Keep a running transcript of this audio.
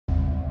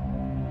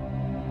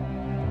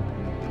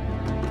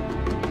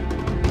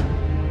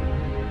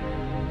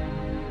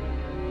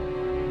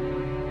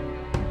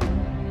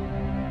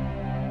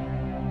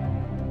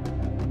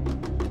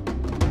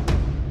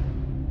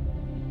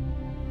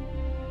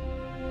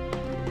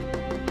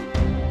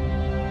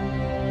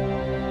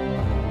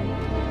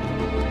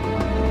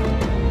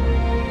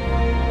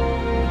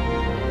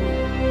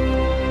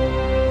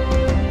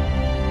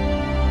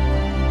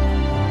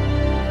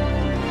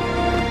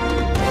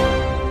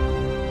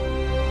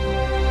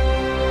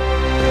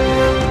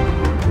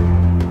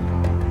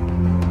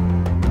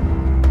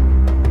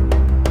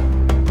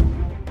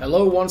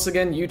once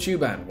again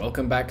YouTube, and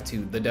welcome back to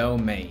The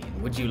Domain.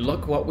 Would you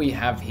look what we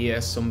have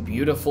here, some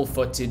beautiful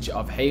footage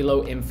of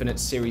Halo Infinite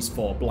Series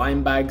 4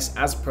 blind bags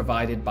as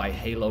provided by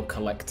Halo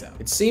Collector.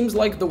 It seems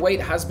like the wait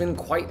has been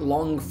quite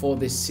long for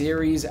this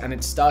series, and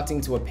it's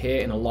starting to appear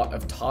in a lot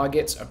of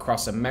targets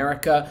across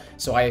America,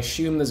 so I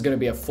assume there's going to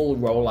be a full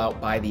rollout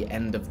by the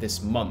end of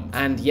this month.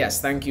 And yes,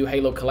 thank you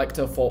Halo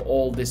Collector for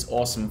all this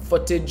awesome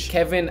footage.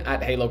 Kevin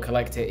at Halo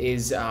Collector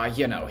is,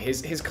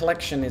 his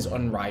collection is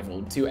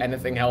unrivaled to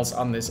anything else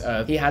on this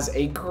earth. He has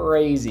a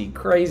crazy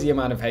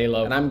amount of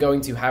Halo, and I'm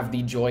going to have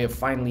the joy of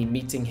finally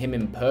meeting him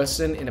in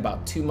person in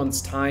about 2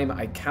 months' time.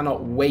 I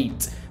cannot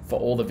wait for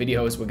all the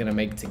videos we're gonna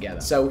make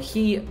together. So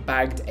he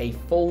bagged a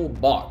full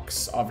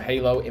box of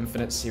Halo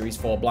Infinite Series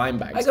 4 blind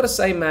bags. I gotta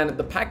say, man,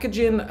 the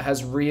packaging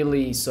has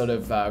really sort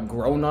of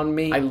grown on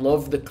me. I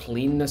love the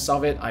cleanness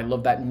of it. I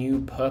love that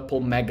new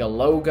purple mega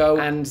logo,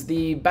 and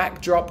the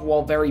backdrop,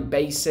 while very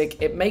basic,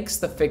 it makes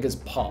the figures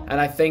pop. And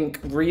I think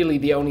really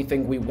the only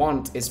thing we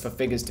want is for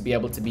figures to be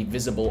able to be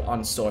visible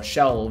on store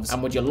shelves.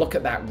 And would you look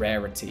at that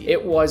rarity?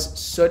 It was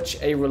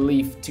such a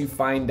relief to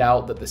find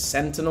out that the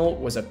Sentinel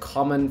was a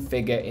common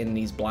figure in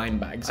these blind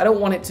bags. I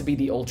don't want it to be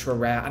the ultra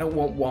rare. I don't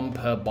want one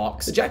per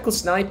box. The Jackal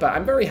Sniper,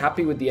 I'm very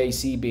happy with the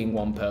AC being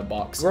one per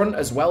box. Grunt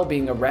as well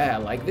being a rare.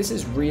 Like, this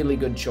is really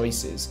good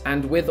choices.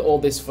 And with all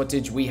this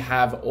footage, we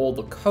have all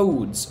the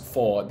codes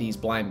for these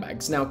blind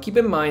bags. Now, keep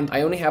in mind,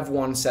 I only have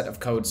one set of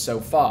codes so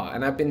far,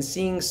 and I've been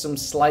seeing some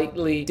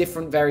slightly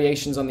different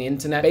variations on the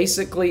internet.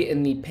 Basically,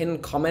 in the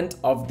pinned comment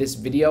of this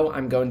video,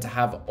 I'm going to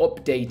have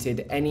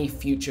updated any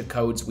future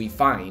codes we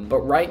find.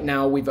 But right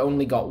now, we've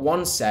only got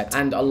one set,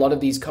 and a lot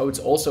of these codes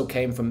also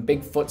came from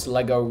Bigfoot's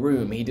Lego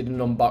Room. He did an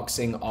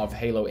unboxing of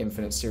Halo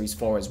Infinite Series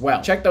 4 as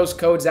well. Check those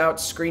codes out,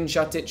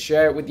 screenshot it,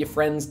 share it with your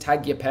friends,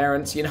 tag your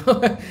parents, you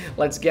know.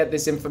 Let's get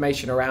this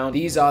information around.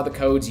 These are the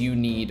codes you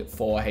need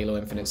for Halo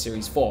Infinite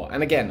Series 4.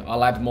 And again,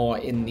 I'll add more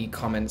in the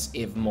comments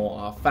if more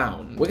are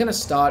found. We're gonna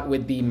start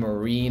with the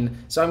Marine.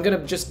 So I'm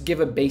gonna just give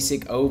a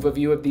basic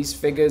overview of these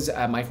figures.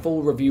 My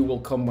full review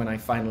will come when I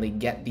finally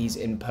get these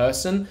in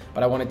person,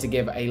 but I wanted to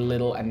give a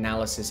little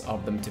analysis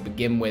of them to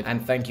begin with.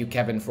 And thank you,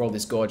 Kevin, for all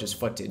this gorgeous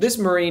footage. This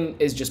Marine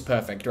is just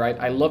perfect, right?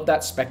 I love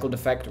that speckled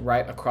effect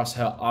right across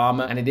her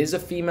armor, and it is a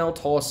female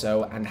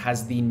torso and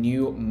has the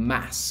new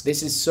mask.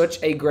 This is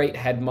such a great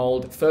head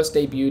mold, first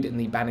debuted in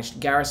the Banished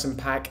Garrison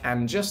pack,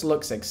 and just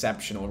looks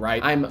exceptional,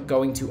 right? I'm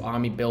going to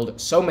army build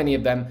so many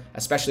of them,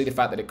 especially the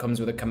fact that it comes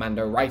with a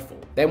commando rifle.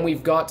 Then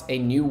we've got a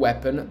new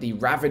weapon, the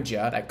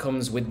Ravager, that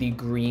comes with the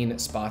green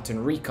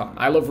Spartan Recon.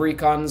 I love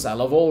Recons, I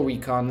love all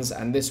Recons,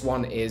 and this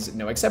one is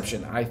no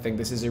exception. I think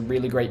this is a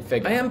really great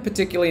figure. I am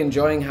particularly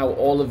enjoying how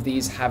all of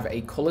these have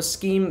a color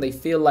scheme. They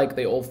feel like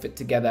they all fit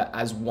together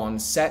as one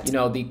set. You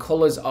know, the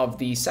colors of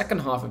the second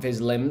half of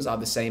his limbs are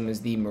the same as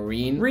the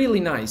Marine. Really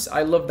nice.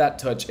 I love that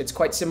touch. It's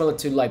quite similar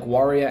to like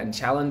Warrior and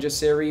Challenger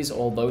series,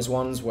 all those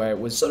ones where it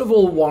was sort of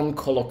all one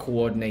color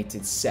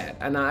coordinated set,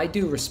 and I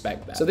do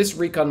respect that. So this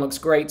Recon looks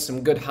great.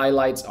 Some good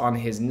highlights on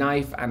his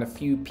knife and a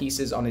few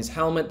pieces on his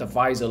helmet. The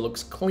visor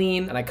looks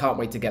clean, and I can't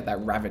wait to get that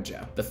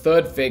Ravager. The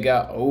third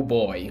figure, oh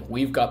boy,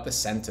 we've got the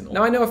Sentinel.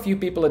 Now I know a few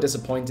people are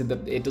disappointed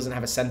that it doesn't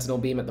have a Sentinel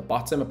beam at the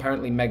bottom.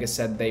 Apparently Mega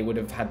said they would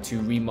have had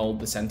to remold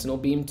the Sentinel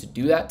beam to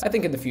do that. I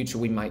think in the future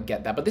we might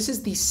get that, but this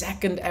is the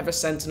second ever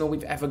Sentinel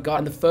we've ever got,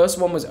 and the first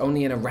one was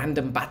only in a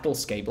random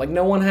battlescape. Like,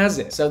 no one has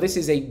it. So this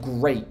is a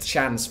great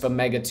chance for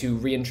Mega to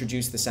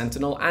reintroduce the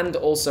Sentinel, and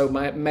also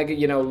Mega,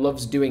 you know,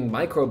 loves doing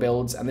micro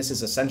builds, and this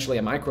is essentially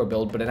a micro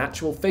build, but an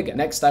actual figure.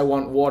 Next, I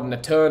want Warden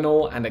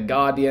Eternal and a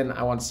Guardian.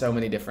 I want so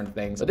many different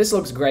things. But this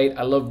looks great.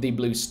 I love the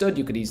blue stud.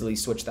 You could easily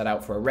switch that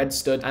out for a red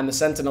stud, and the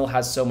Sentinel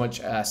has so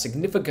much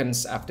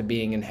significance after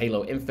being in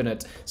Halo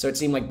Infinite, so it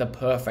seemed like the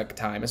perfect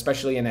time,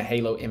 especially in a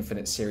Halo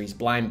Infinite series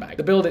blind bag.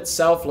 The build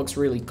itself looks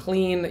really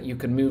clean. You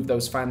can move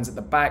those fans at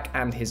the back,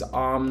 and his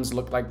arms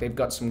look like they've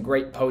got some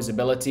great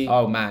posability.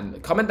 Oh man,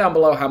 comment down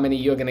below how many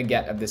you're gonna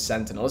get of this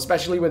Sentinel,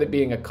 especially with it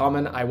being a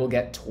common. I will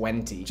get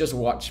 20. Just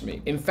watch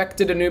me.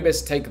 Infected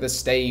Anubis take the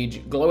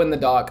stage,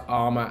 glow-in-the-dark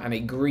armor, and a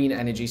green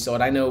energy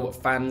sword. I know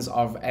fans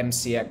of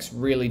MCX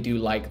really do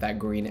like that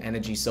green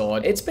energy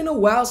sword. It's been a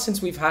while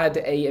since we've had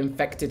a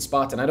infected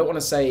Spartan. I don't want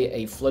to say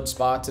a flood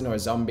Spartan or a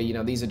zombie, you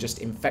know, these are just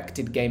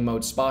infected game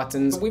mode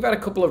Spartans. We've had a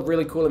couple of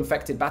really cool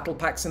infected battle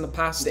packs in the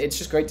past. It's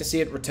just great to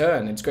see it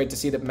return. It's great to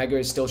see that Mega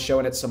is still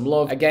showing it some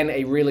love. Again,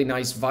 a really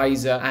nice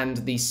visor, and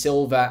the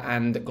silver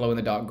and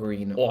glow-in-the-dark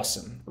green.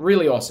 Awesome.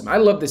 Really awesome. I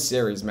love this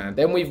series, man.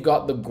 Then we've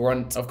got the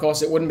Grunt. Of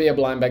course, it wouldn't be a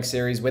blind bag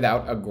series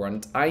without a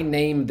Grunt. I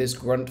named this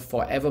Grunt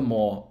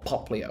forevermore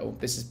Poplio.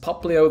 This is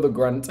Poplio the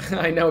Grunt.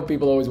 I know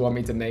people always want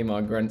me to name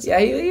our Grunts. Yeah,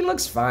 he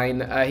looks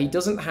fine. He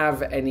doesn't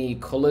have any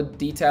colored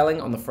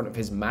detailing on the front of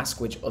his mask,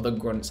 which other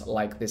Grunts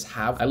like this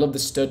have. I love the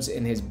studs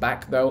in his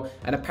back, though.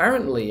 And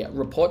apparently,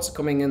 reports are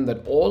coming in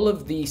that all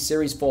of the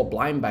Series 4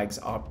 blind bags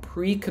are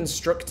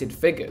pre-constructed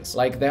figures.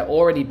 Like, they're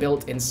already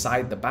built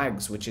inside the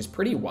bags, which is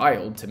pretty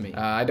wild to me.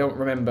 I don't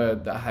remember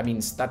remember that, I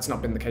mean, that's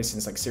not been the case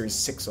since like series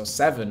 6 or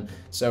 7.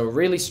 So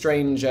really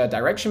strange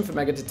direction for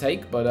Mega to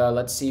take, but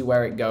let's see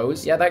where it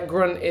goes. Yeah, that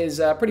Grunt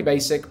is pretty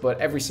basic, but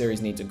every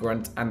series needs a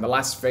Grunt, and the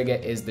last figure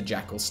is the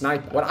Jackal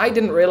Sniper. What I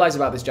didn't realize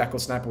about this Jackal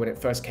Sniper when it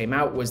first came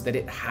out was that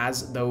it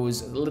has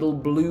those little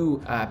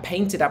blue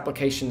painted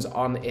applications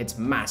on its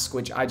mask,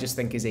 which I just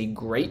think is a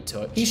great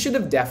touch. He should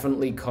have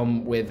definitely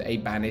come with a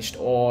Banished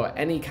or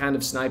any kind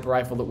of sniper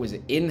rifle that was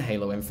in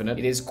Halo Infinite.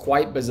 It is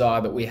quite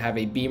bizarre that we have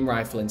a beam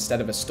rifle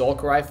instead of a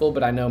stalker rifle,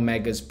 but I know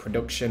Mega's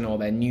production or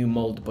their new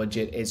mold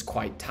budget is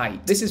quite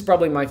tight. This is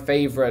probably my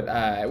favorite,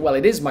 well,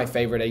 it is my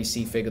favorite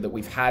AC figure that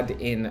we've had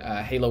in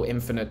Halo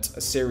Infinite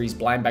series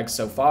blind bags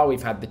so far.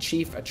 We've had the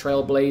Chief, a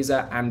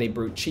Trailblazer, and a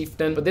Brute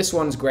Chieftain, but this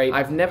one's great.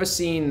 I've never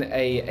seen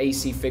a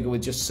AC figure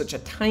with just such a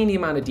tiny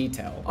amount of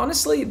detail.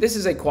 Honestly, this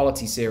is a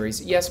quality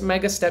series. Yes,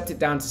 Mega stepped it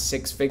down to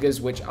 6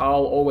 figures, which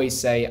I'll always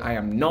say I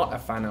am not a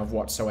fan of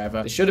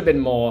whatsoever. There should have been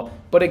more,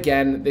 but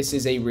again, this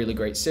is a really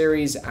great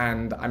series,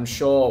 and I'm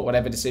sure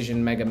whatever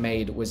decision Mega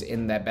made was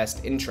in their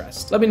best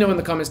interest. Let me know in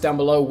the comments down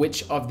below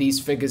which of these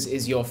figures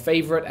is your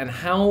favorite, and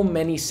how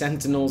many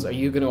Sentinels are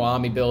you going to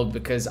army build,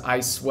 because I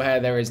swear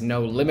there is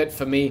no limit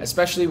for me,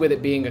 especially with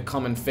it being a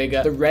common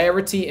figure. The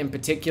rarity in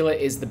particular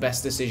is the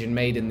best decision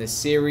made in this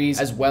series,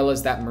 as well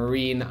as that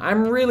Marine.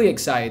 I'm really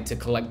excited to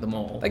collect them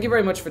all. Thank you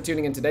very much for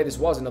tuning in today. This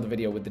was another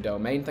video with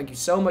TheDomain. Thank you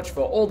so much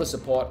for all the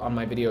support on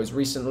my videos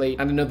recently,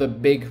 and another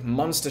big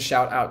monster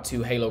shout out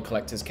to Halo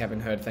collectors Kevin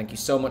Hurd. Thank you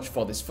so much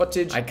for this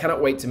footage. I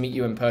cannot wait to meet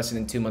you in person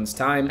in 2 months'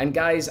 time. And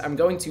guys, I'm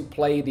going to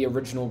play the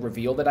original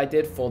reveal that I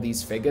did for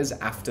these figures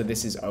after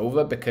this is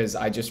over, because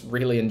I just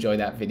really enjoy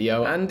that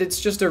video, and it's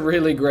just a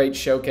really great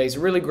showcase,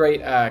 really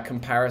great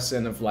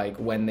comparison of like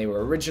when they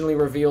were originally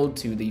revealed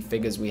to the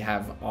figures we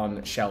have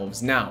on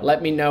shelves now.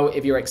 Let me know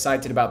if you're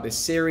excited about this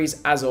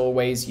series. As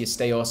always, you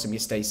stay awesome, you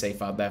stay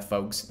safe out there,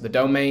 folks.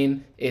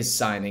 TheDomain is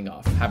signing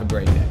off. Have a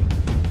great day.